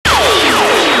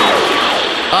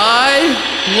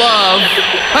love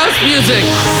house music.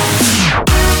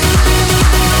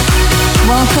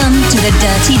 Welcome to the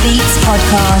Dirty Beats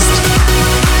podcast.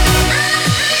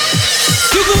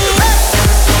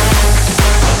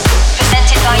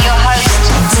 Presented by your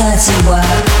host, Dirty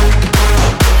Work.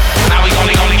 Now we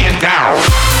gonna get down.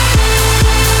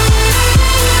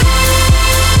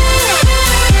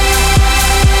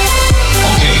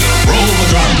 Okay, roll the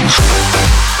drums.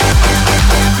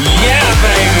 Yeah,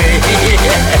 baby.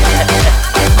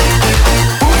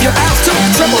 Move your ass to the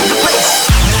treble bass.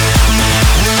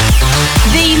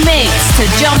 The mix to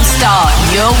jumpstart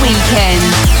your weekend.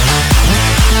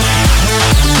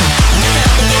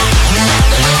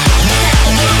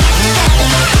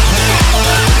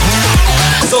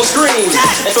 So scream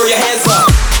and throw your hands up.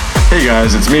 Hey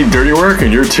guys, it's me, Dirty Work,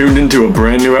 and you're tuned into a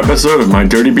brand new episode of my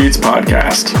Dirty Beats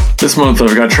podcast. This month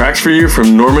I've got tracks for you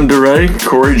from Norman Doray,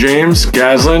 Corey James,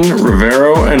 Gazlin,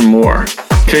 Rivero, and more.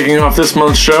 Kicking off this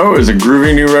month's show is a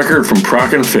groovy new record from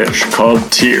Proc and Fish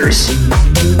called Tears.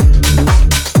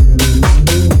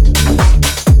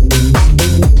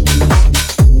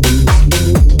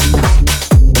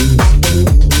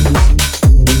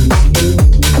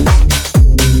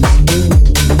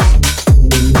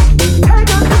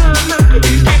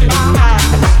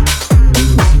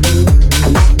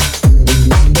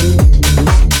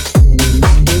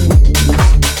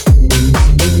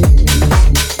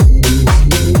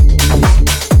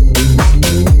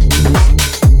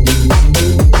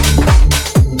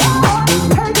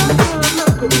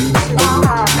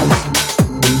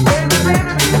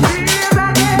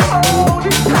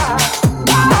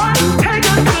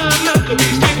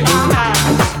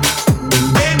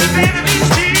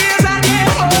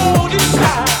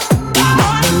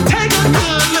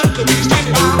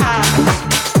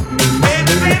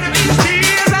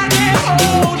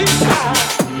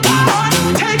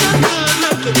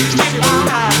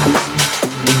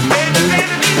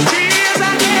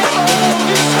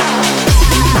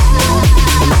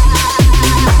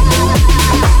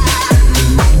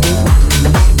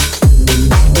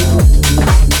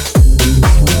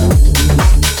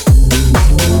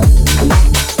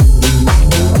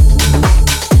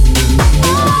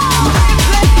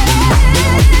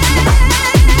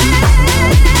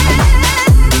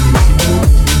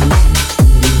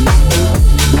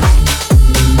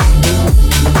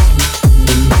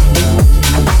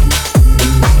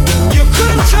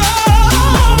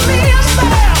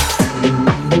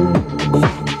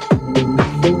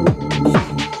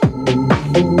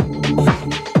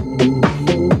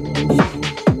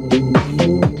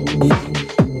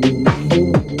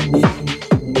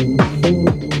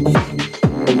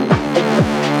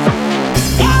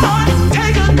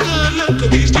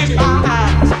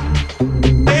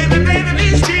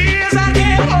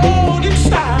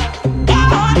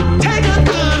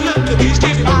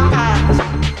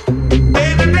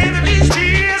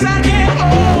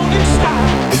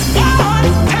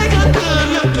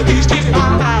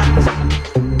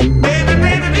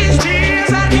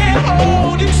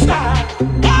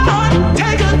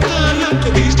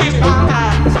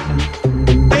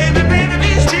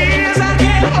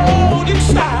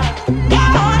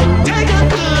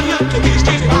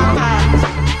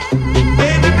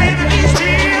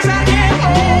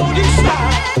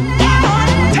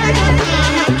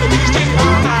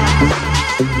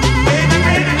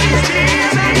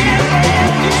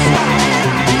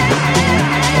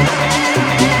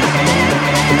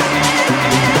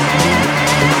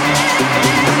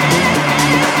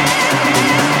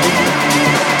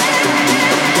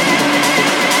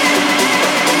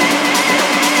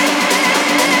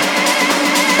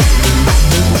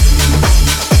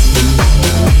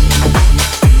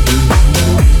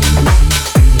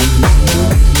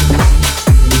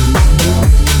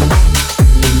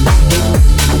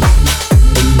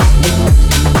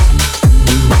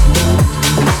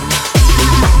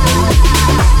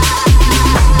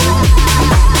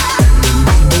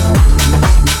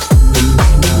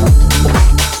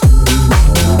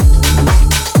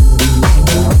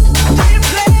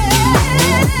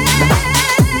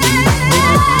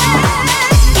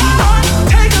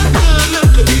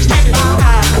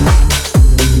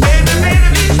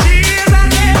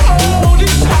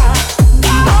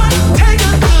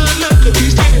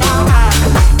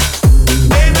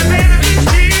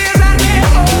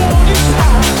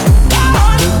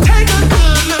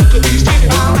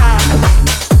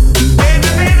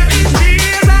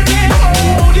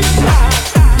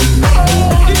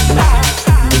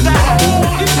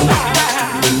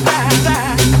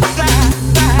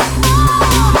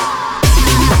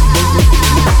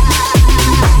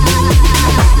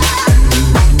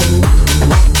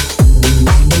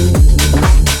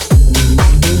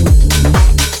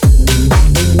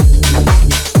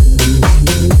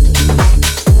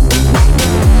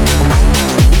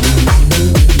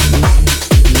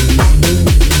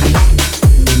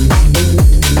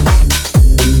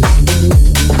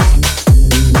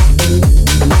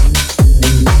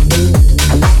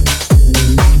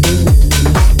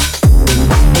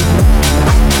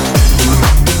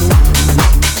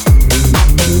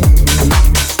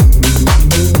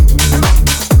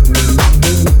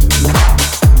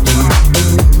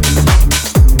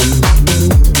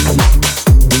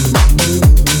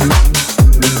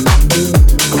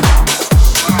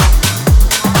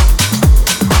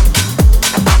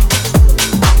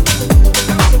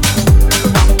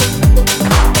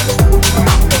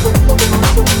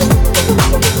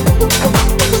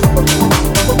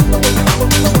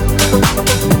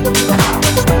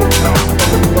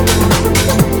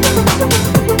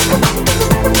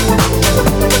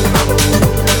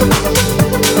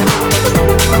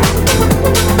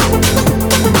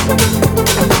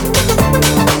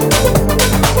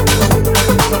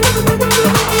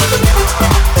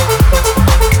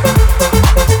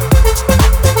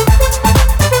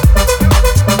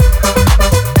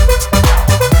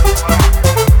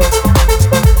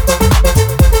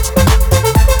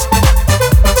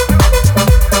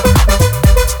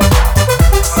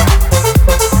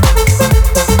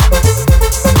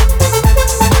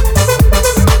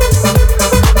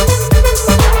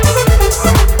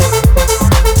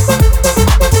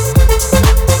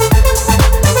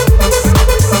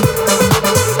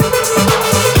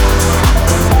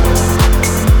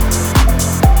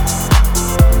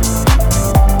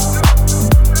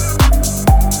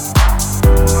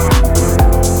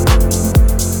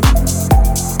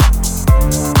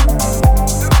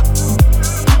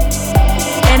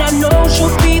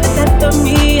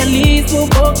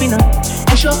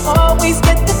 she'll always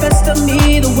get the best of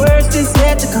me. The worst is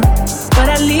yet to come, but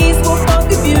at least we'll both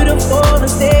be beautiful and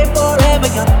stay forever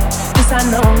young. This I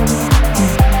know,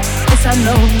 this I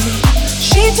know.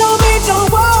 She told me don't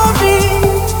worry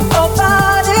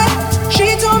about it.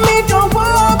 She told me don't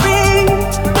worry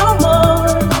no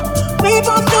more. We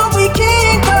both know we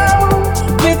can't go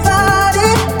without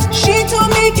it. She told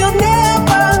me you'll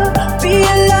never be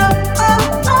alone.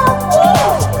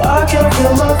 I can't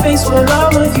feel my face when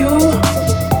I'm with you,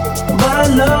 but I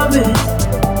love it,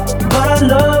 but I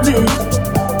love it.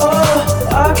 Oh,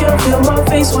 I can't feel my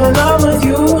face when I'm with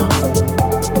you,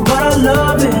 but I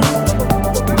love it,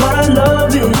 but I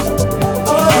love it.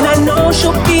 Oh, and I know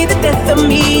she'll be the death of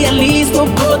me, at least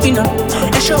we'll both be numb.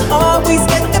 And she'll always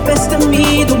get the best of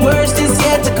me, the worst is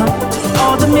yet to come.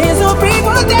 All the misery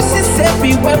was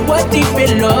necessary when we're deep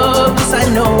in love. This I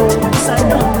know, this I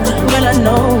know, girl I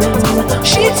know it.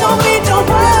 She told me don't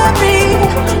worry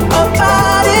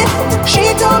about it.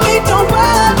 She told me don't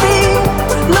worry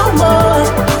no more.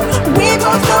 We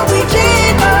both know we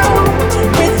can't go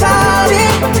without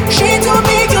it. She told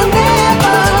me you'll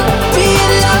never be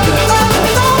alone.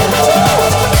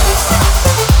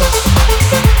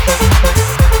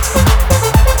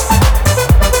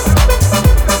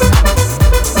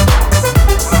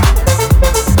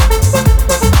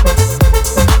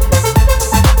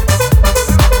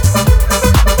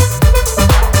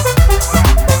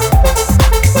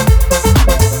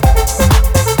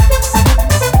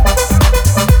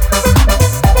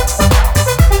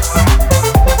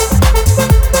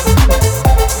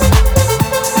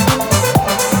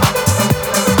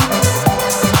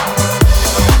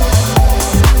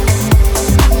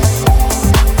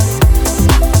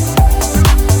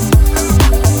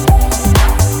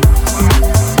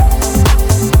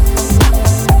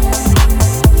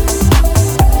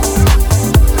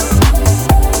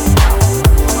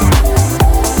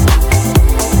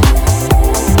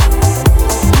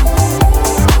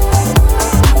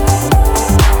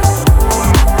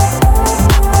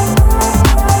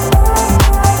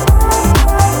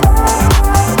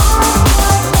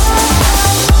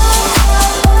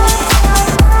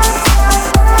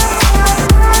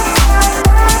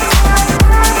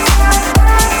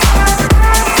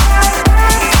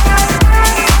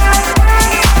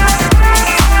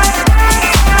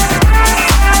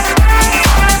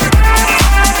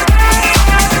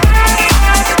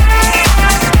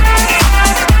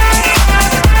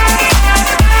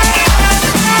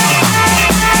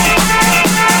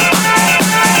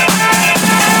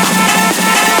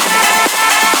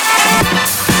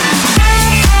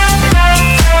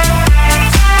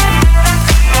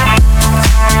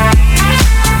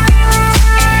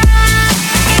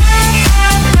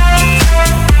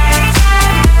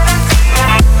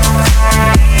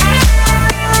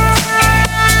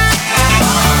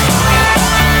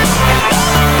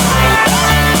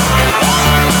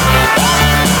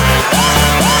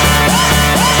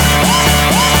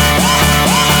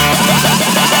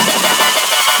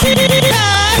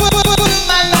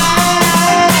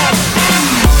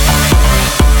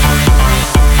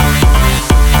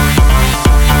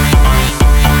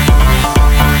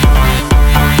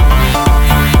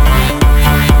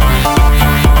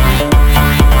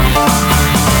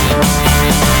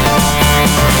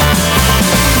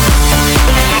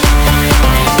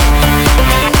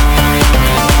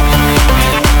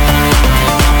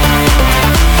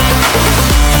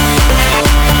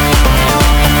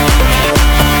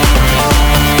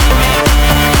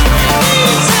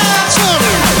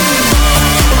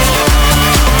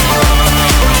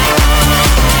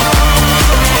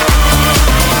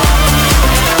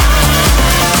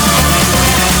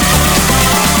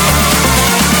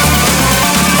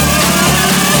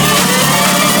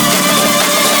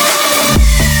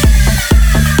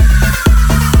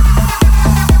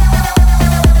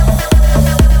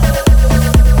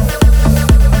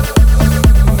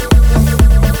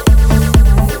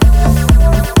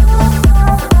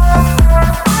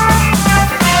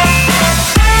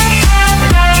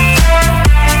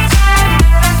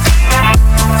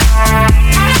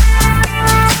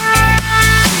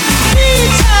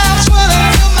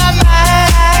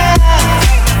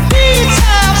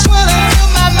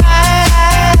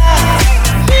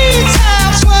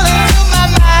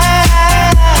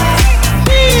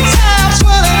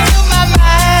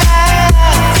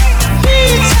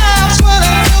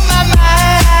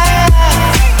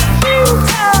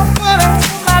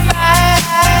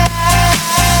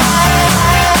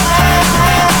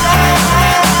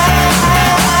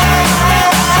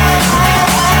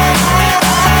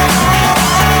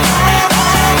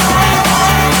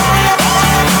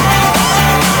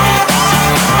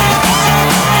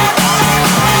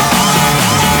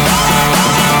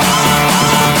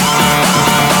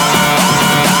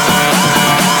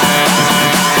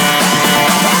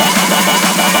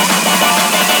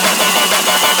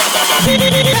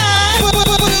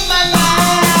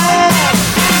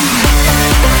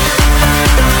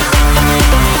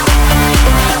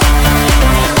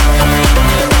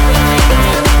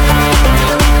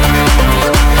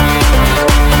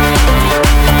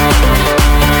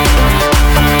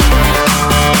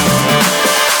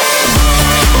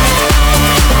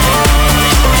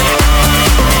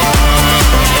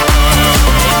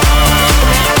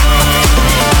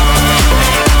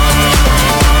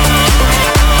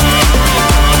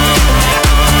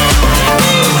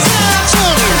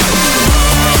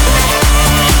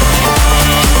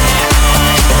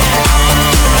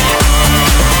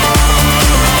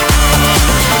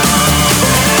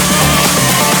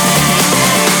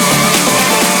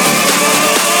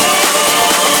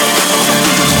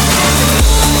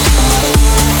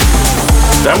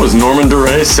 was Norman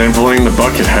Doray sampling the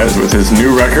Bucketheads with his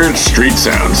new record, Street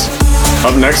Sounds.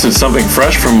 Up next is something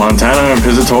fresh from Montana and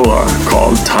Pizzatola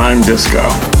called Time Disco.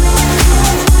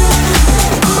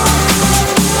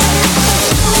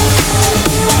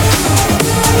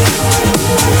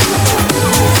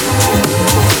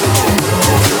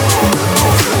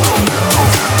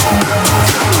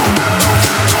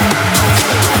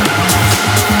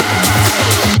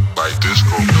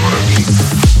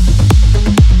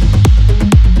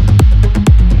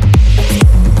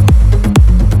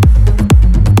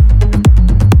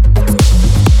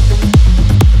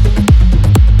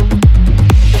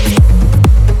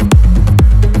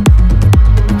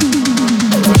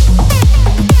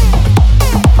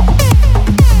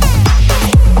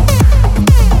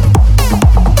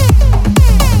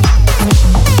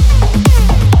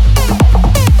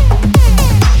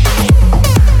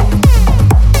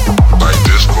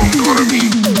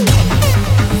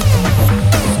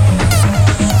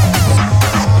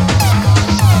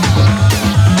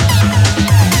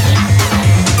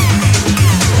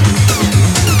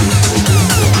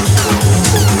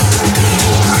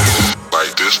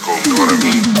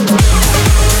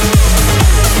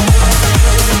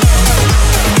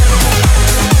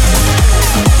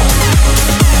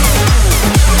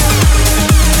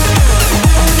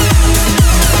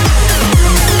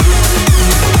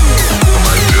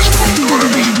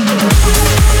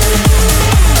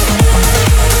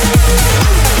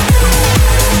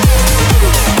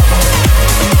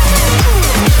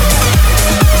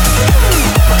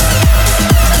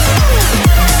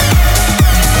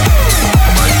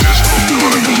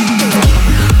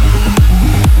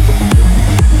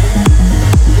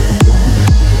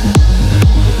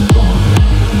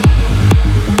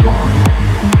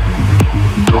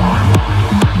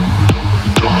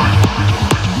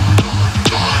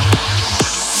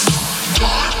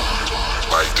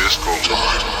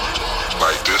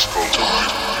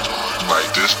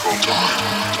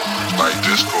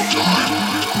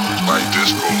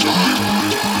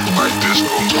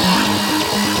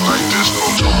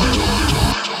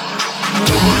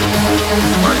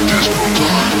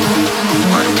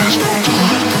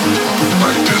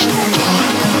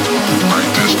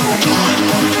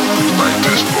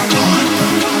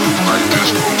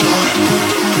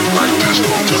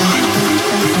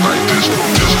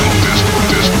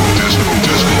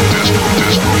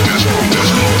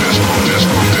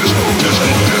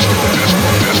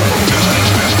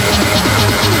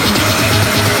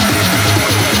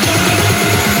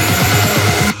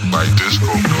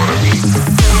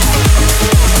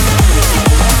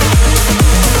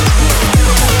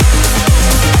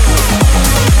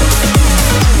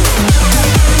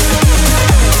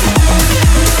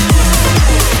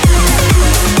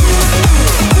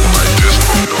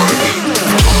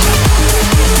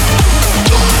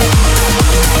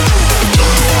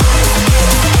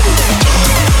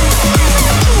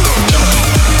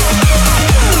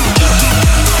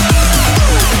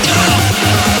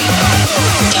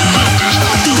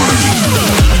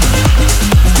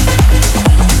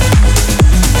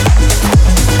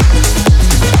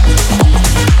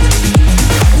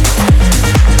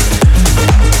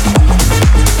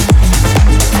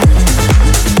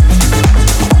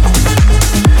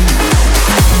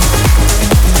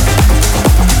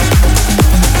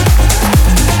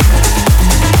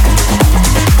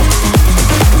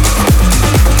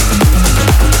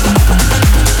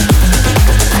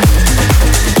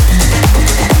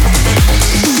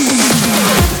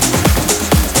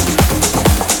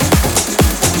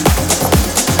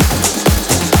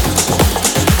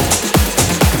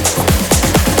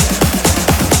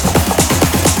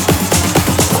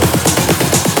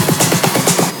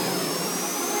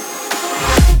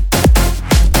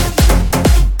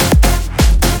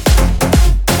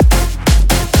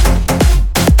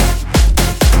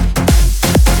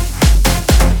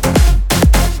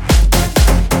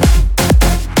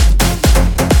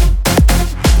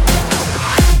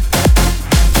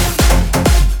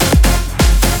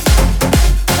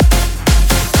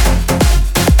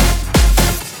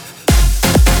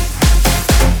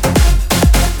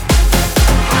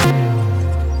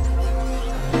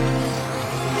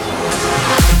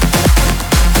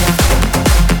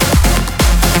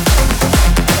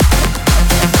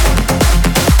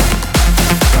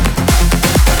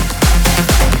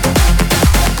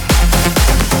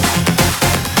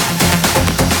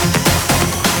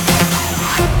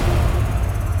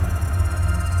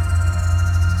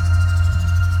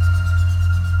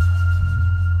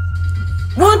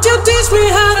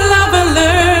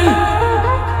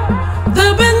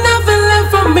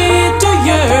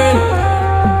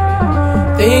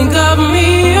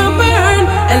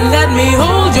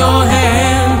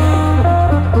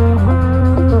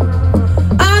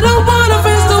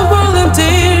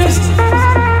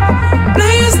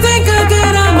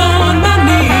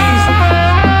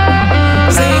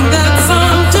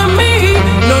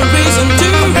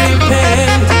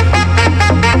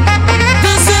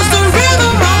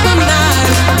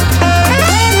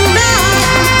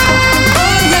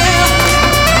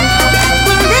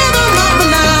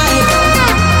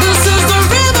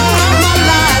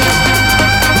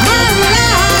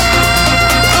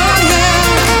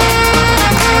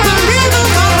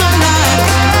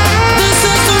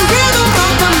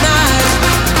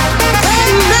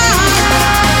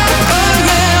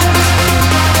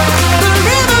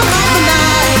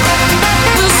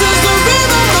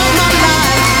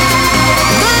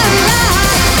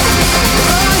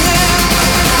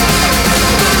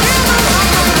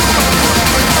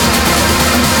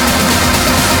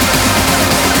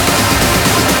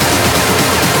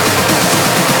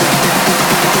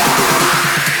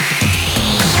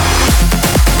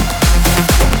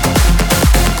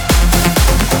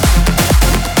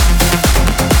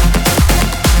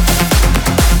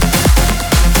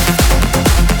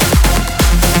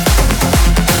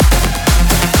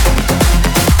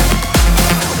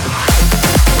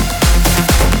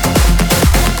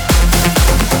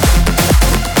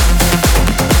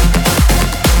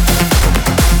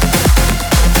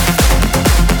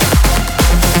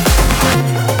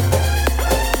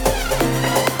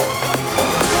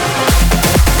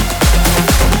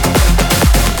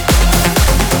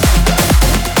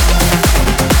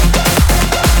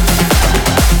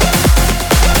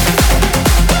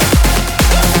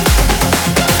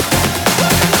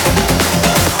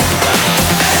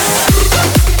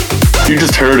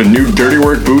 just heard a new Dirty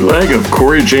Work bootleg of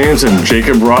Corey James and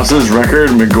Jacob Ross's record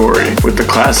Migori with the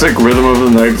classic Rhythm of the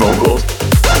Night vocals.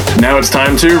 Now it's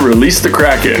time to release the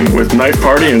Kraken with Knife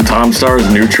Party and Tom Starr's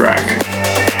new track.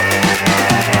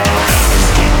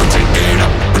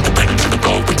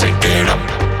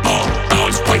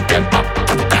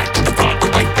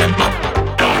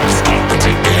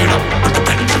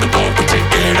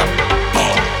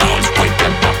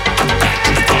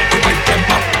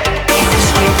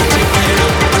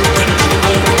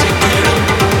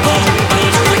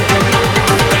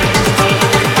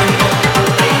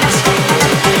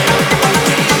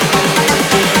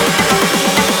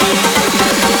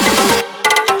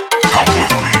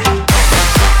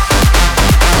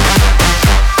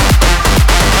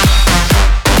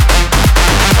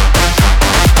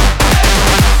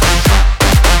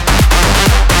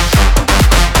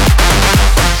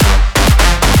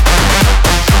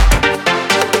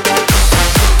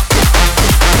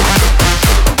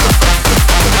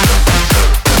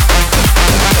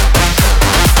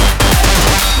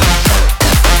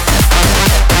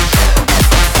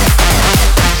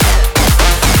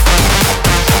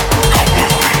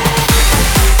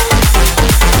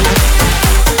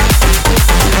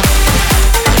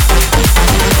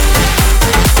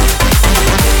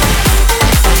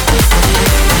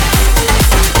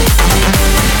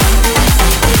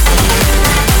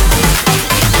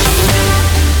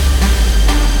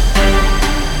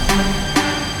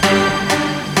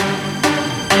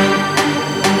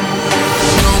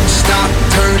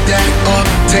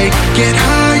 Get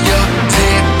higher,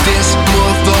 tear this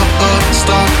mother up,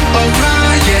 start a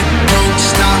riot. Don't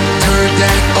stop, turn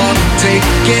that up, take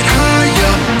it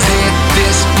higher. Tear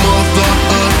this mother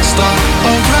up, start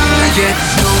a riot.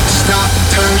 Don't stop,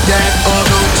 turn that up,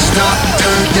 don't stop,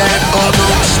 turn that up,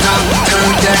 don't stop, turn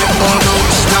that up,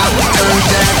 don't stop, turn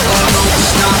that up, don't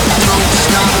stop, don't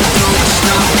stop, don't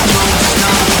stop, don't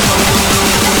stop.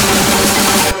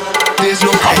 There's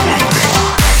no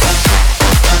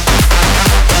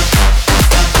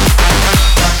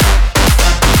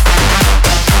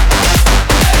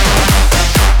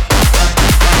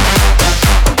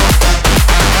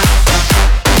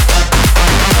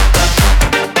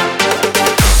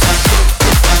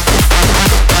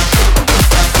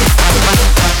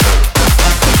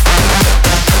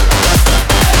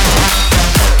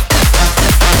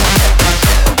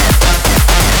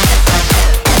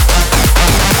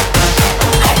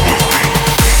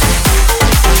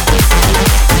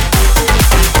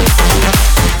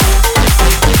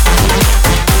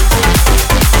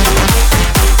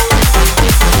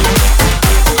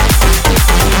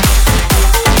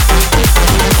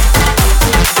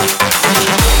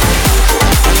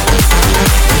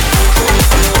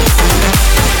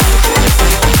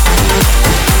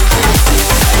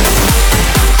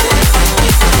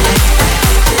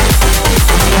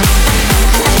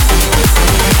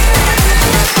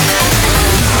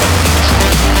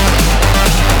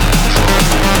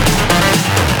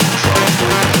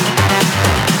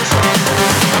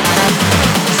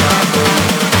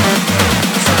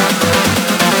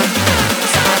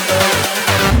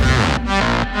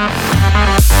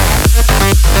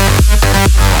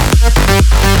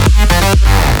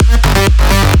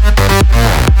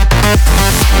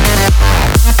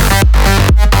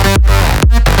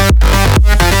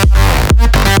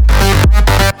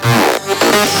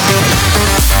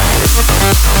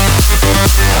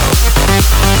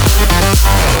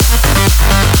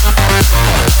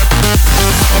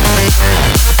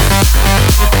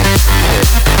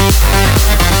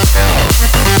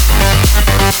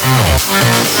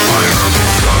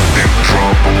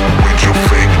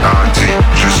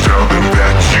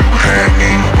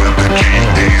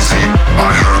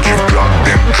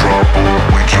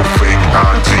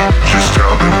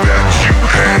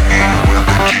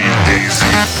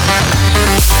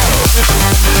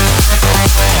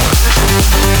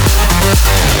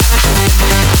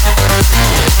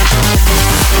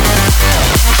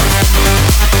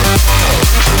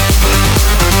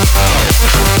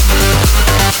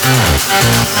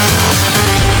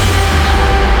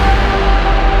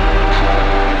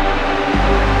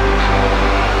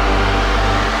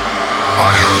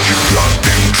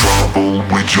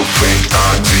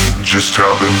Just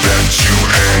tell them that you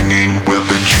hanging with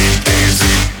the G-A-Z.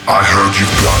 I heard you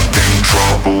got in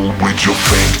trouble with your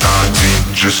fake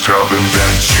ID. Just tell them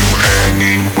that you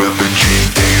hanging with the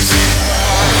G-A-Z.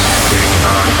 Fake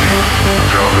ID,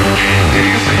 tell them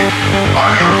G-A-Z. I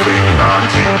heard fake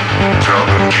ID, tell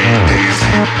them G-A-Z.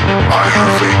 I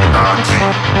heard fake ID,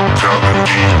 tell them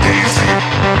G-A-Z.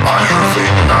 I heard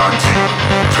fake ID,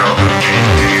 tell them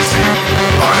G-A-Z.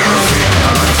 I heard fake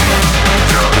ID.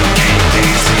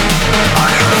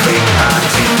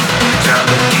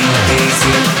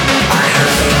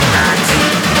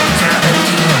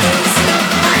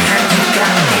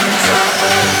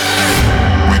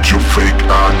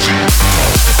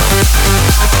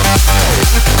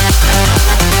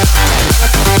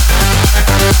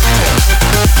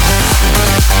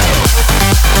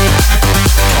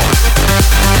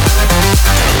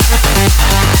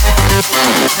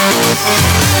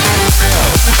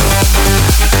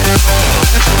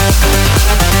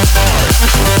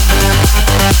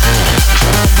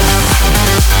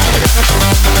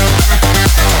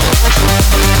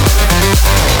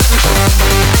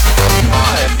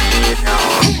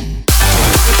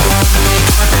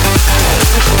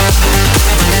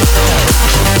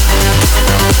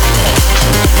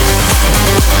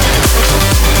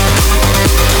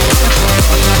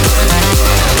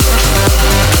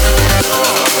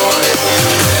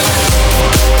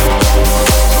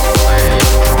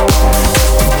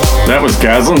 That was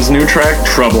Gazlin's new track,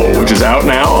 Trouble, which is out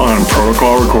now on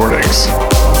Protocol Recordings.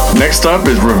 Next up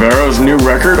is Rivero's new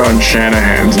record on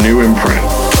Shanahan's new imprint.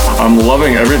 I'm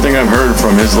loving everything I've heard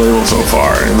from his label so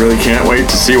far, and really can't wait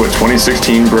to see what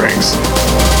 2016 brings.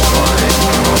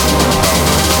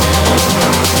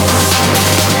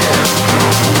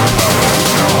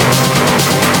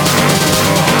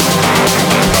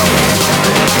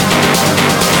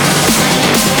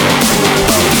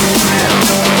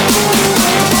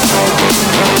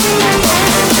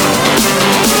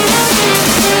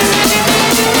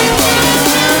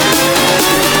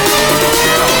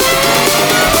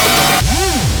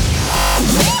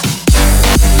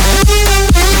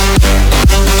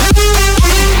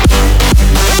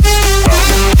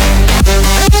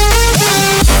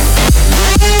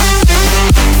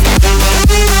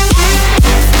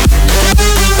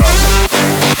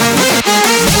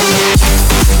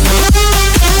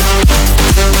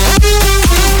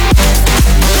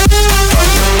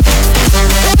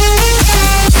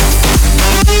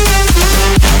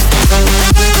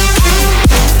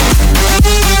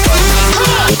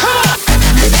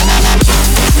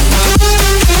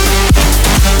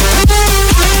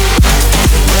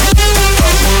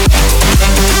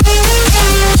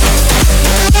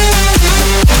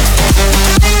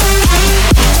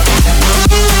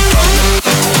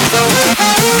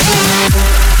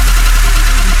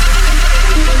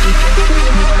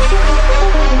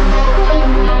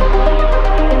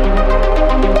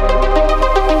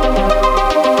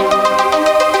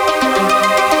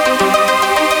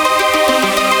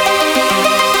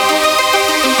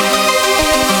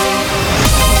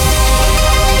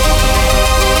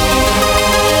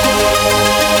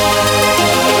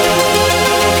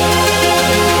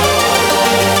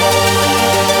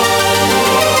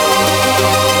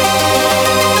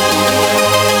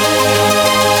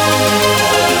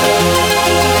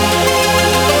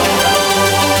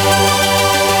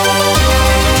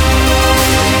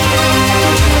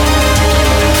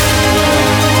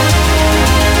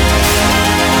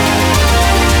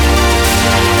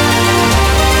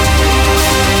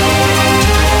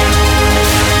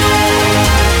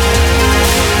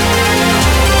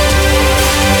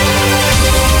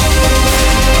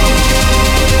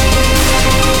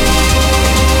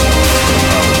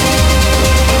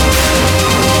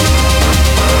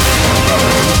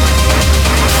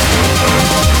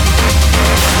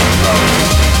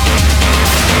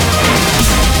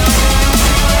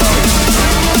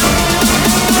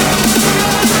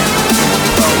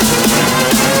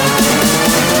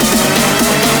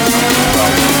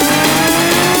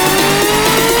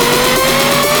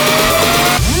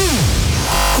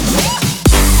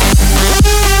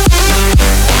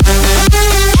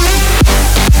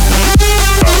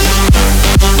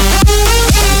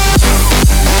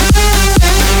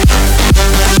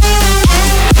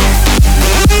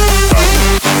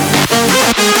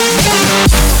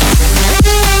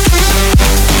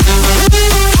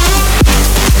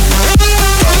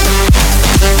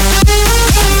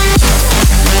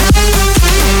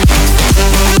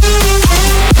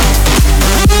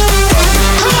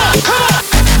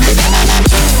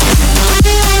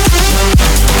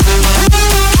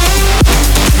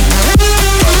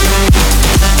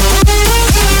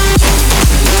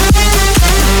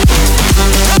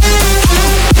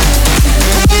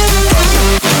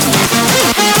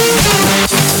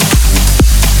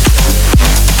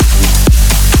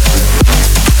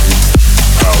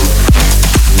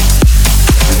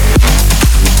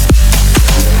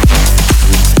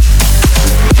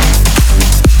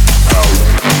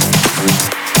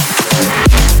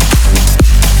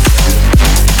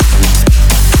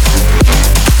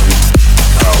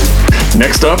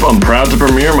 Next up, I'm proud to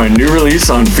premiere my new release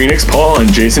on Phoenix Paul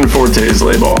and Jason Forte's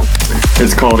label.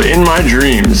 It's called In My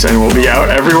Dreams and will be out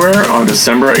everywhere on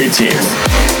December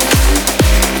 18th.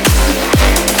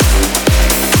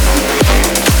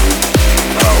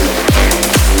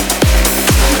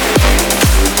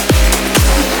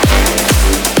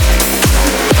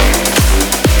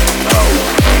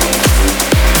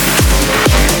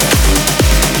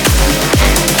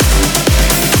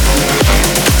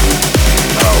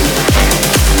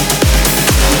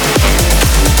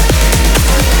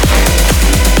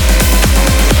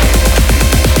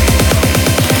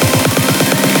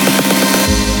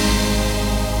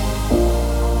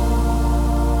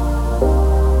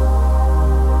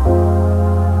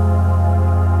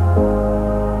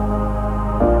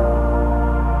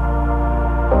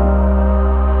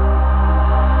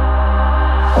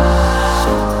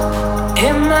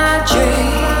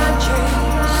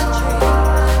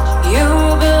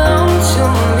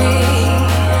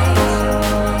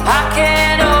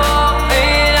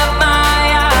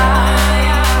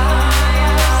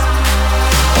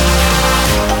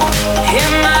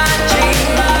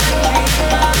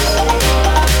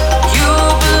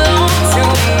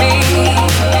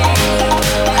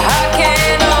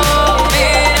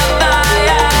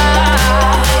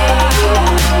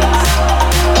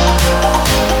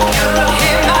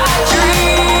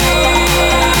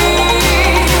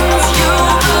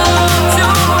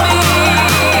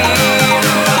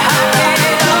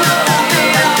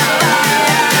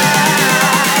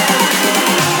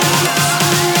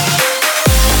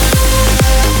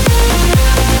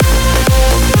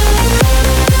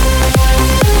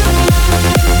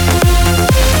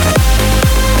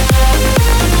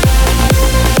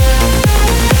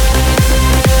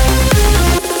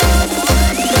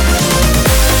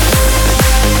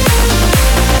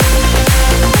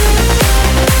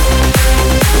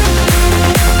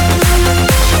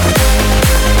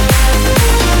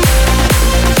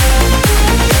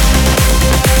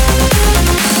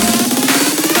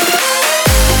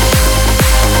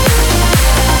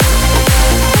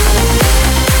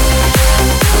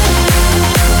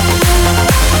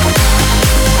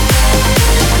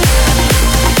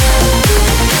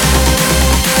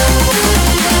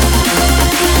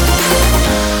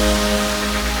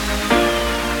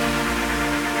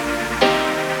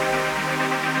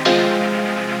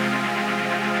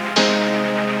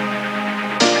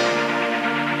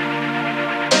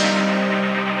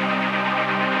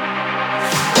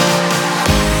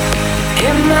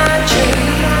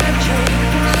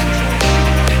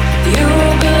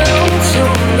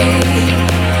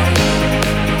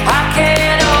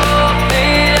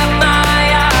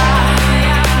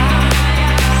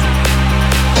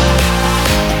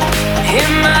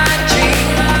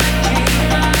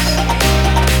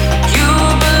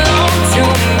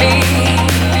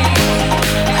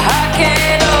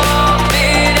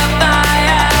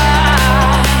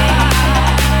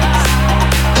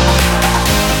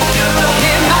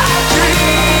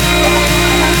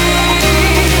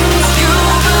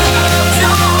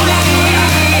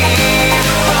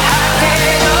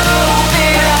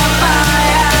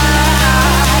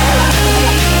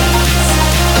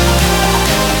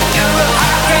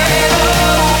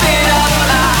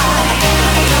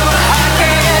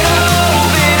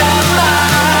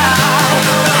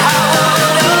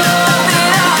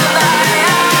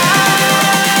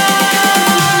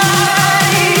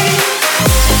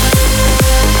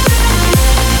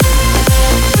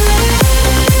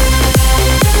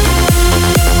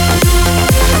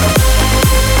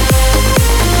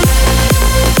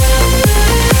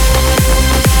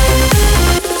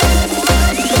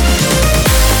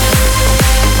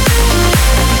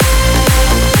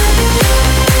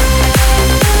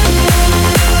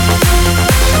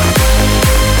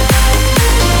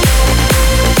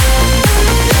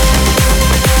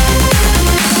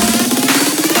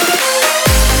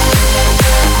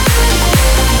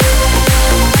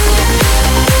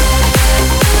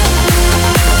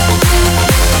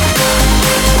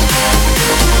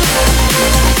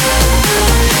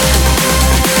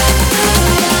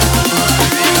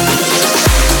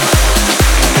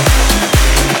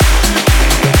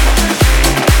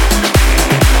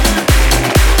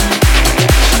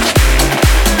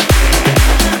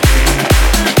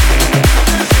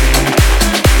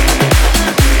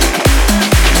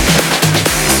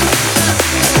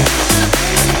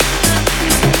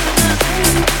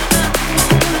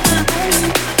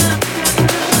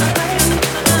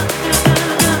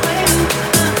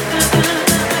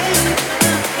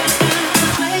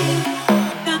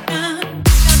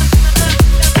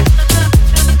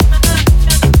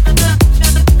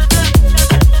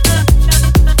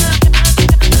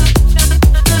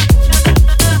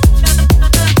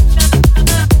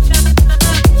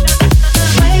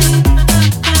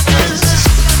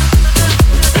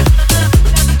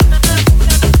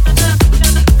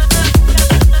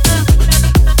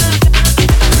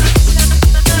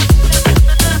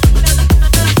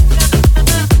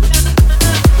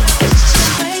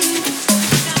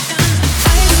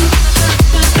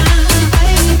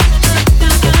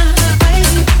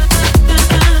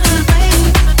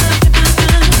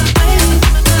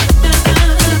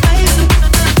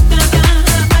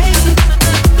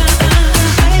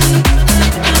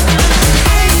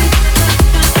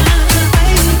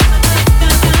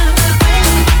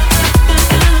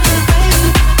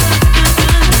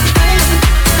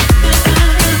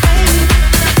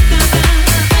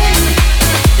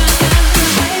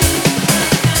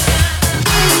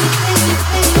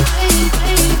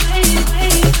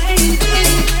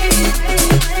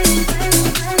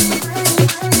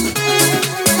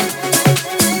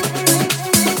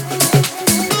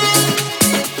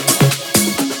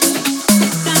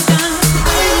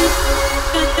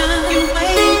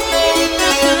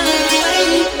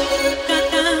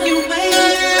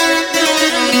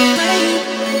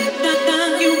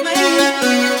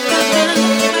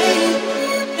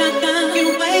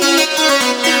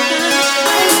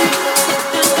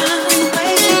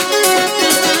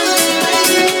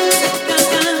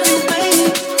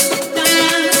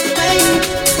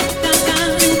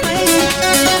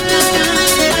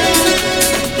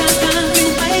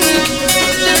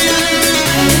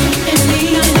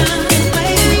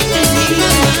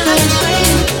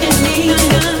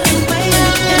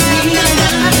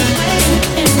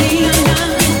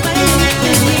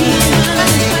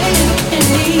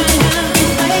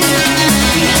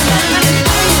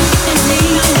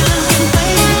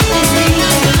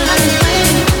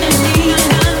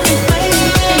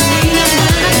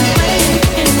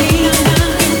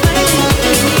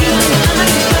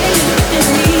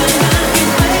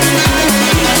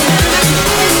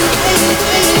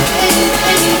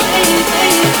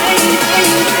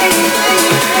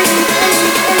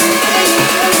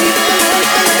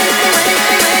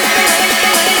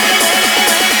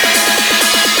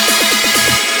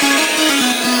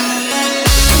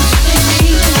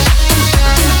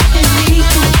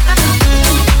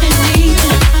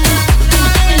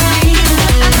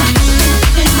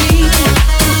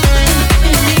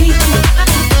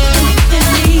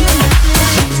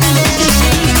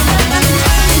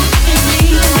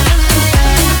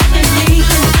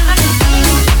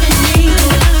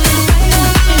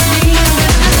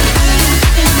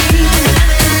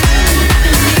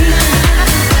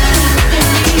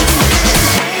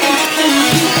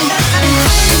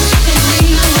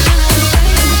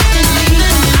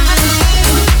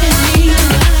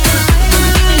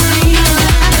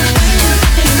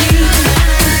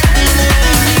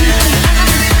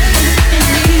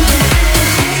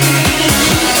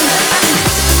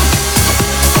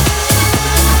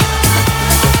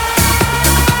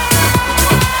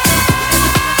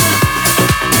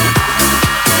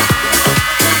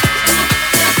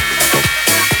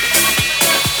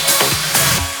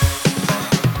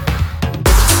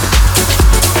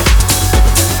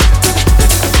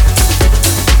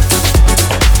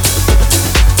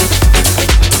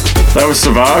 That was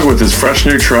Savag with his fresh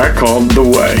new track called The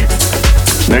Way.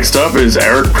 Next up is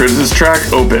Eric Prydz'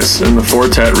 track Opus in the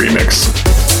Fortet remix.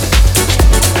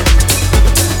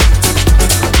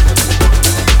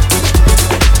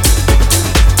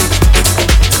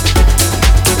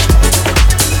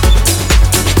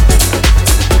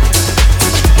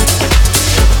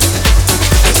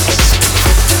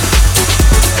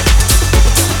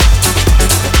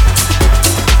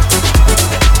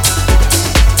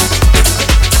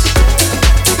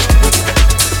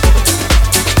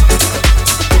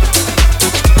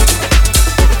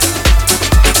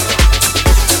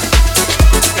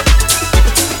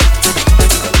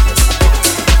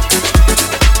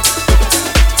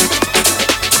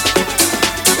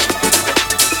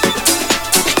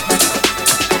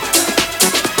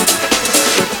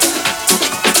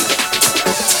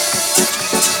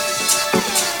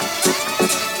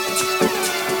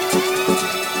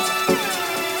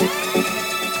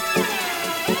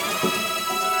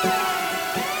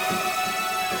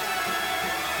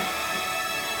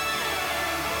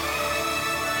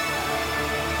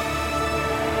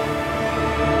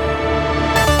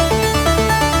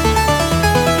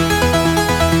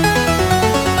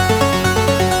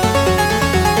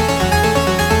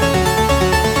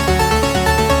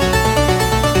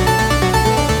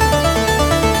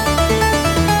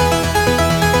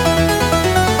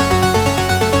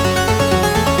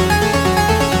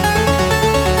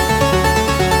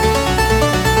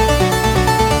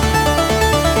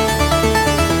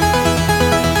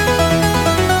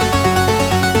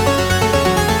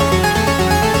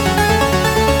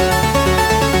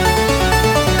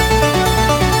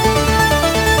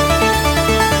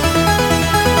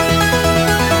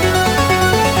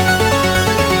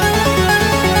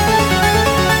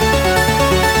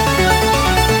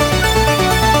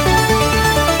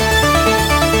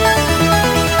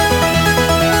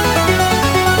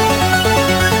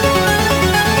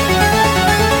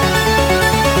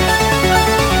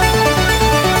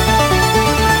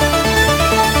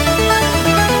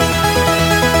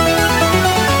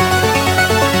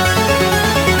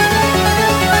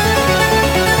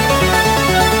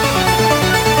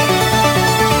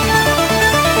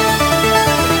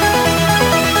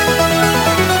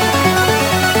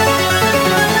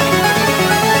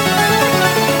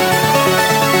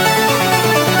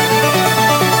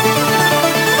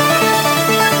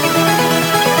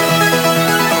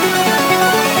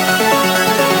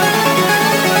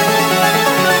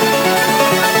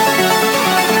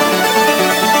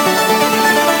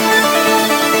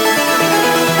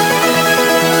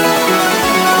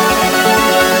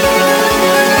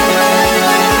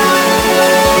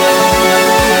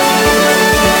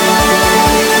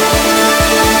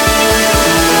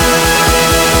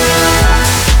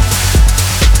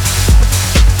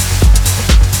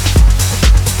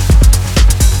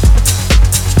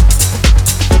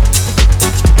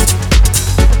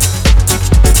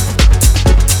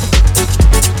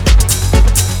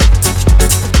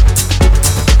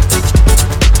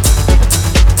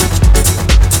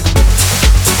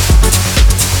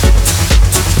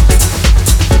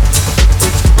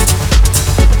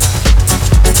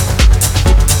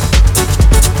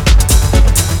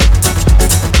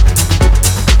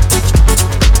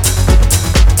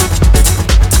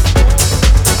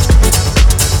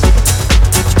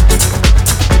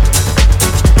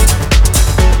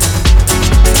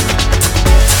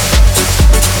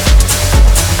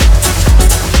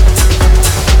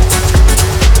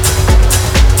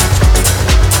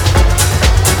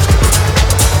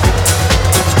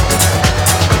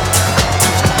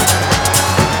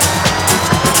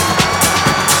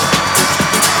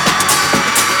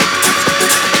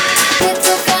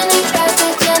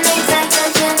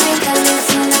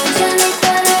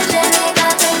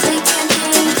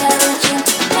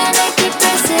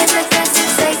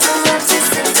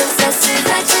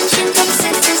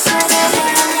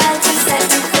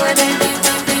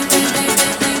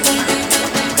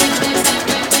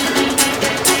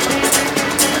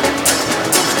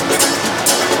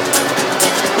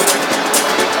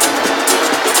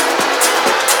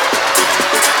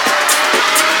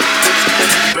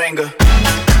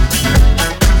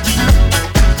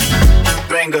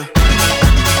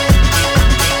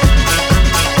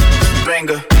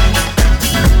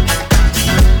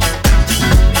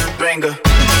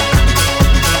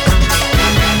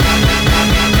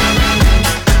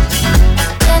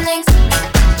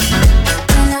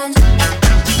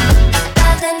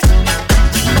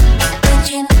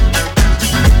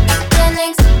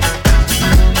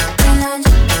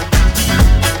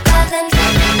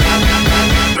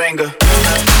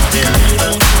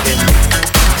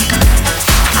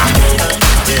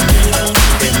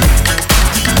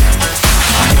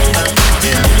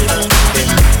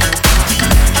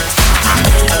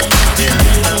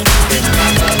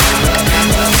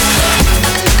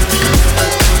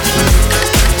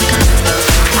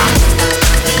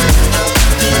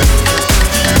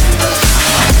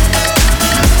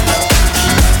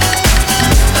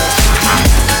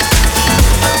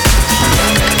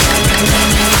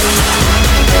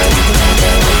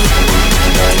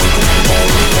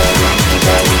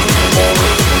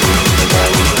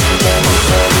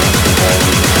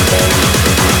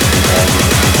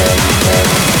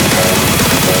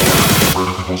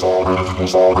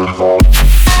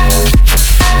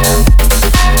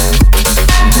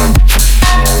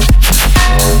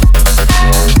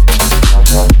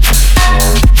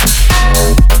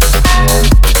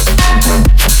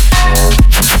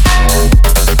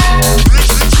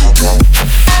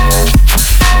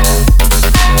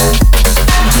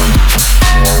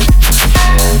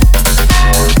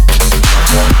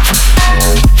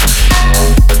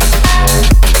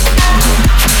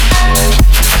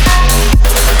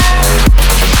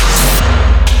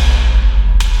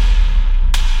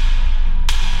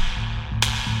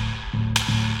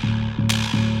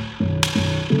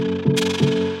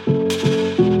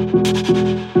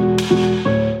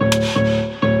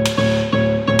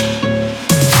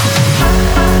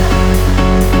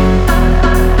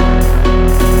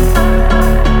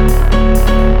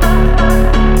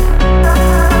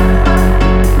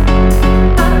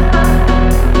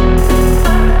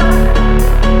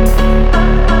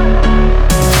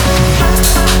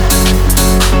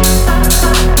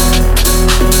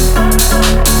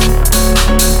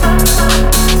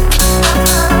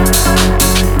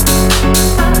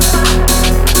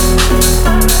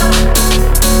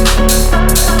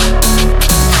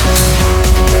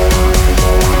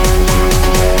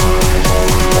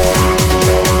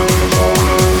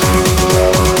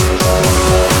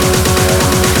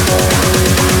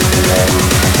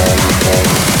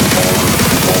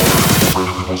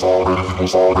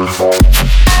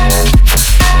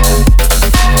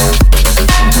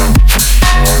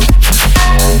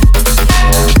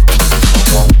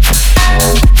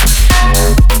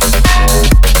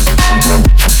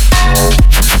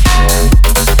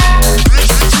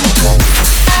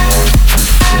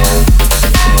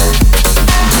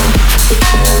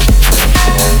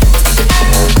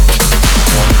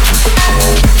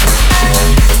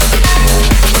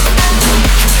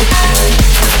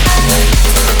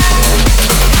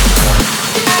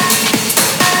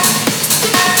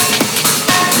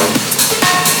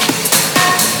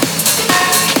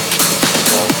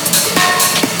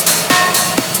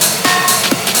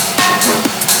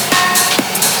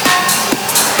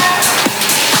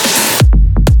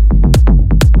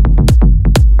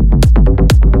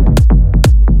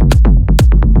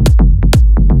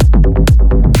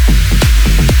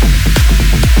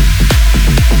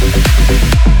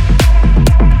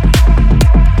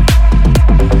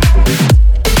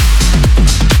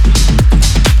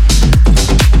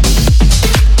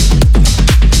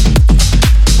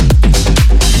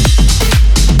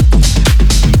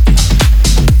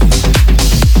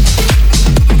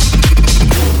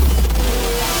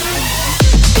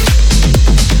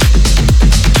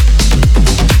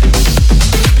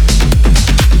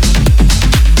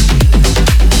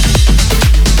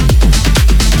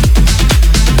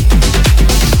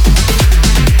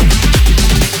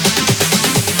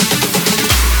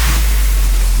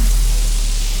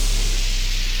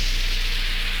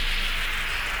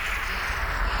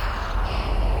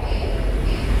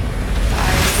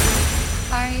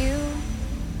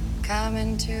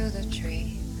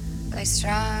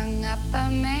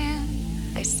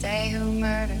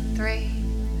 3.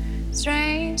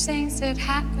 Strange things did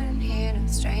happen here, no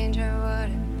stranger would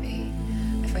it be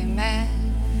if we met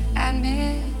at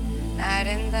midnight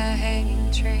in the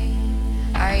hanging tree.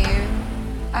 Are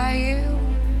you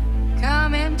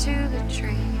coming to the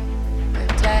tree? The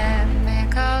dead man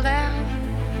called out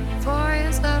for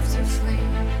his love to flee.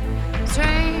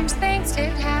 Strange things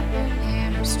did happen here,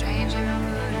 no stranger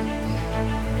would it be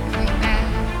if we met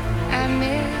at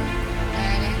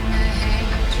midnight in the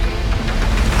hanging tree.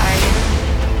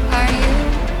 Are you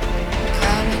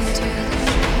coming to the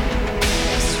tree?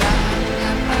 They strung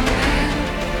up a man,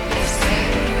 they say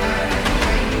we were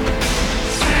free.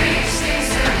 Strange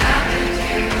things that happened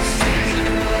here, no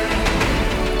stranger would it be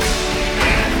if we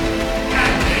met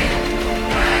at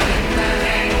midnight in the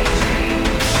hanging tree.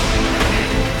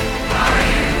 Are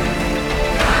you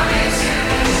coming to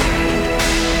the tree?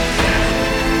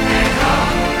 They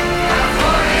call out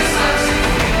for his love to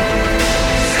flee.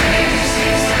 Strange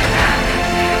things that happened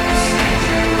here, no stranger would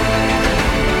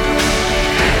it be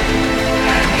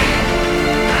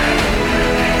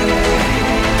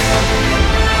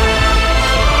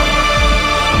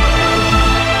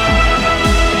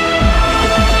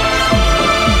if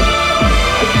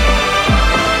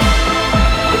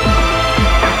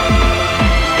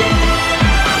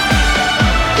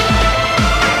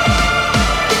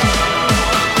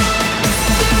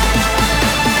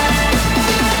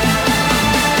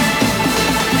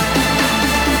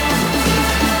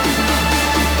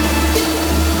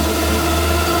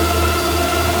met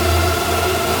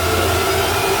at midnight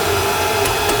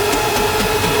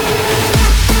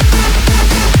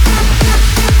in the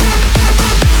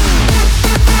hanging tree.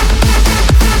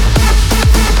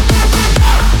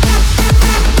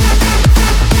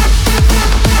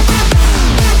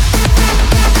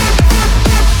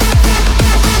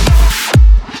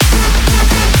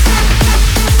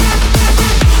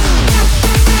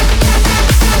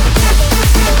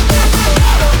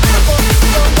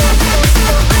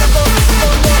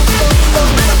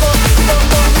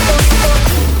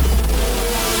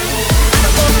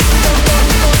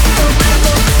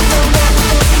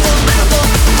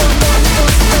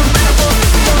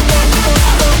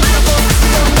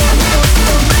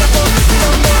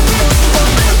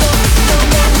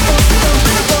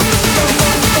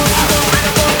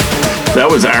 That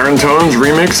was Aaron Tone's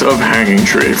remix of Hanging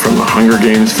Tree from the Hunger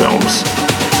Games films.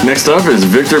 Next up is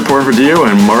Victor Porfidio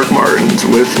and Mark Martins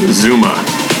with Zuma.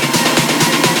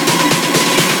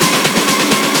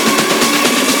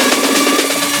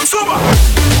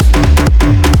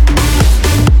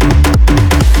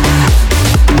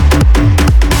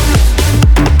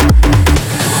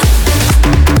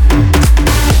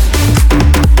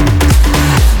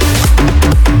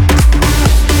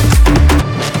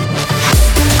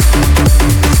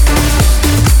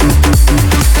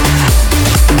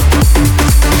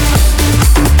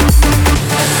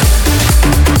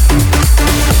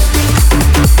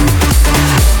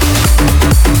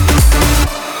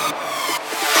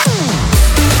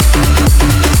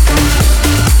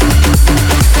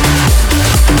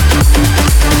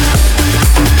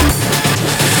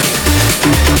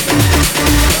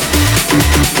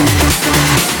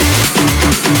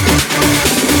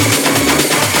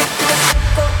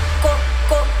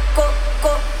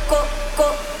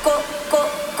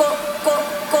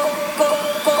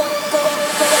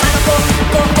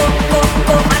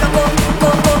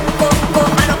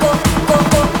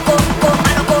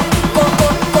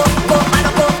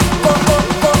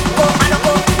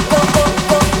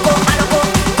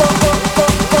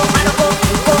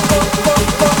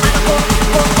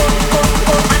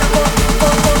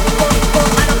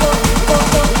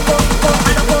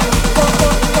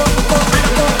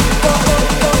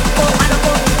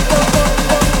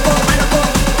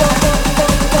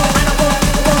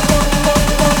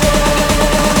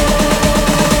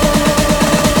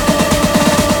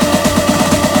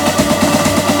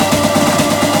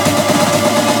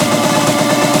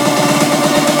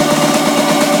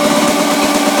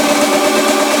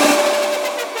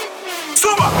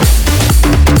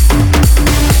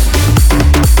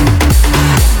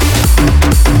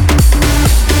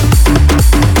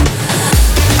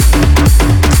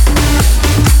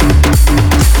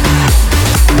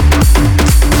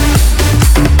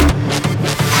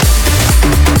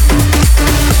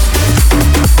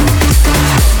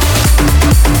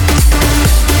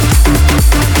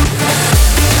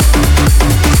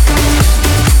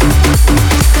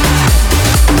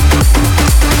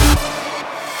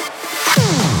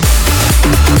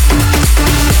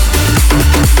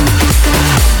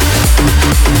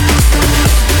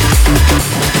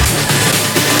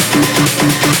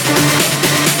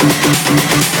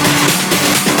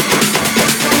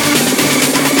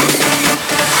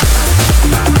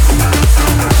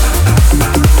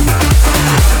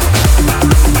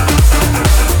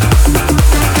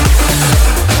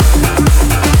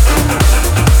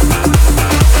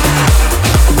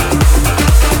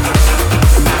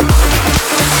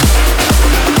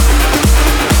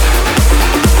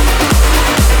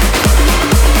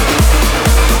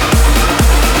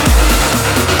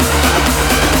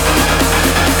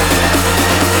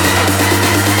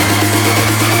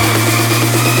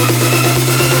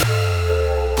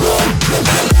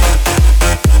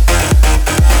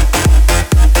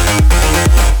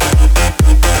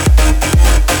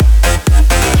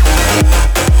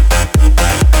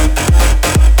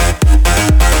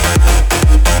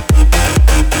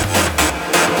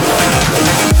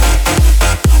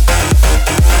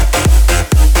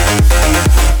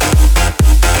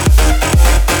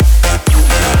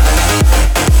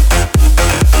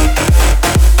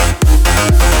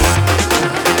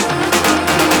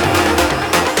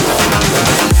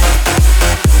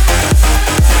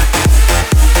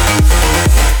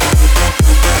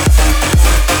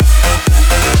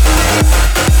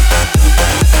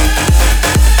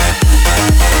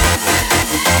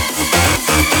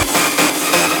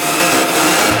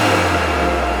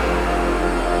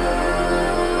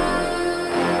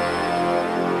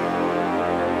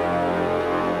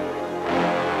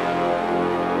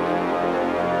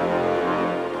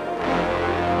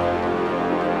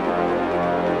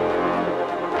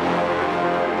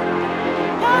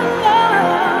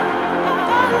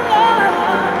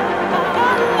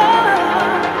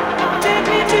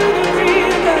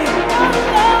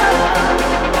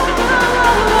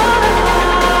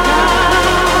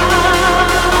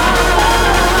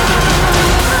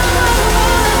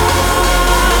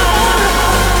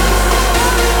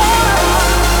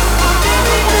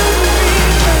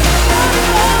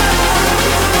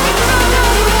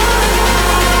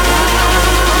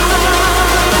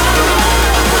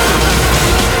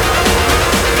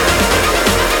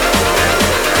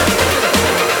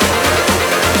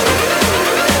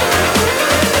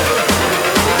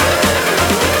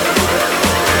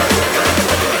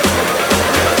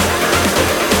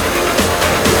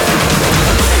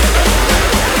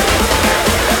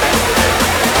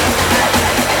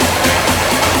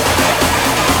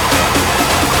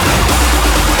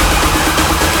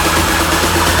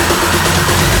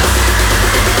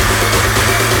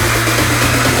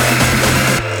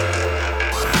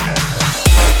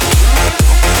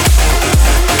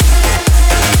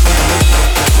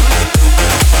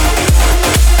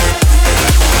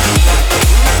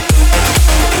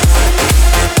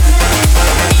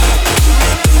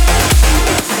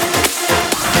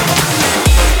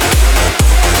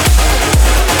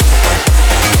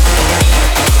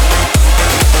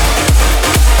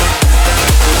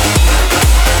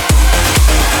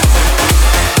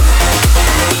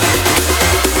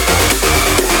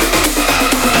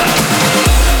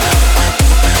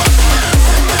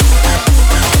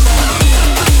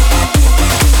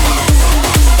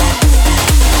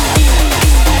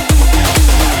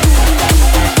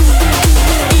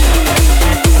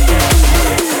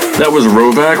 That was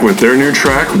Rovak with their new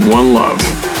track, One Love.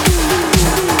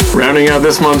 Rounding out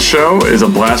this month's show is a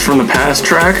Blast from the Past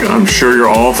track I'm sure you're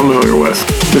all familiar with.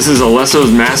 This is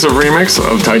Alesso's massive remix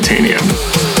of Titanium.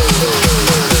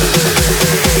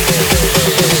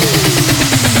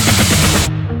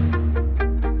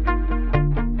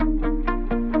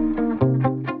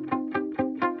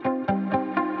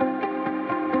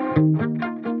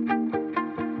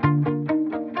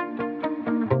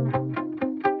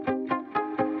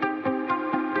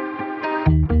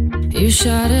 You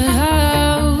shout it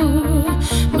out,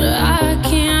 but I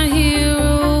can't hear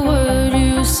a word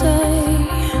you say.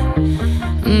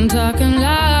 I'm talking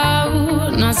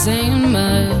loud, not saying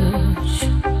much.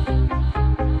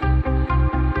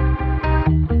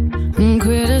 I'm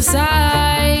criticized,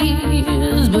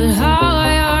 but how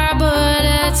your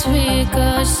bullets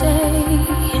ricochet.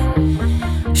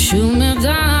 Shoot me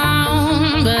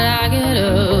down, but I get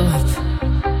up.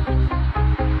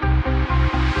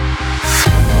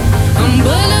 I'm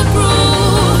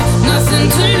bulletproof, nothing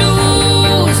to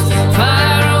lose.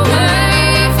 Far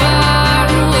away,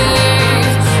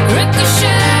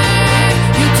 ricochet.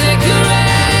 You take your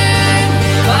aim.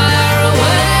 Far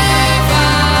away,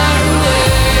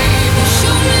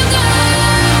 shoot me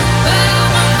down, but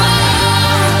I'm a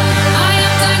fall. I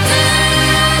am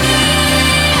titanium.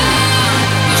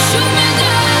 You shoot me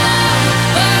down,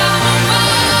 but I'm a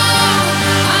fall.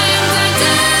 I am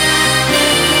titanium.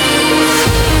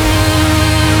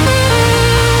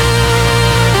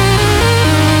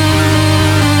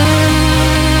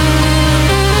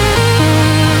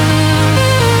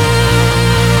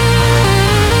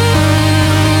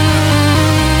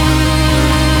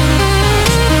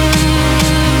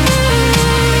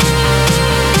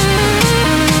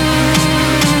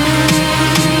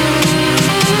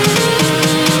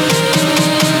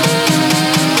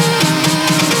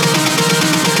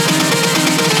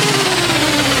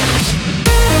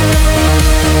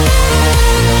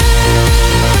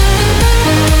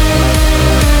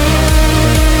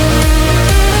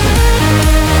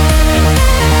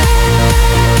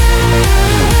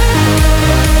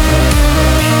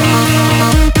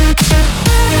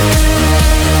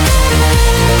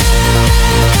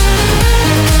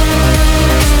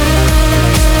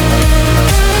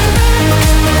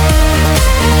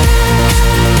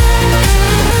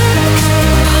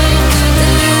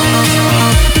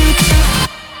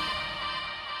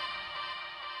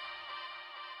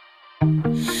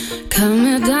 Cut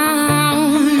me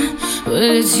down, but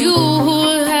it's you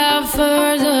who have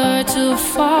further to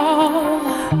fall.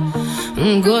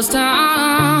 Ghost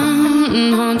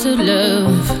town, haunted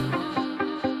love.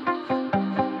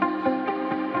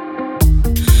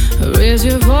 Raise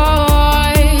your voice.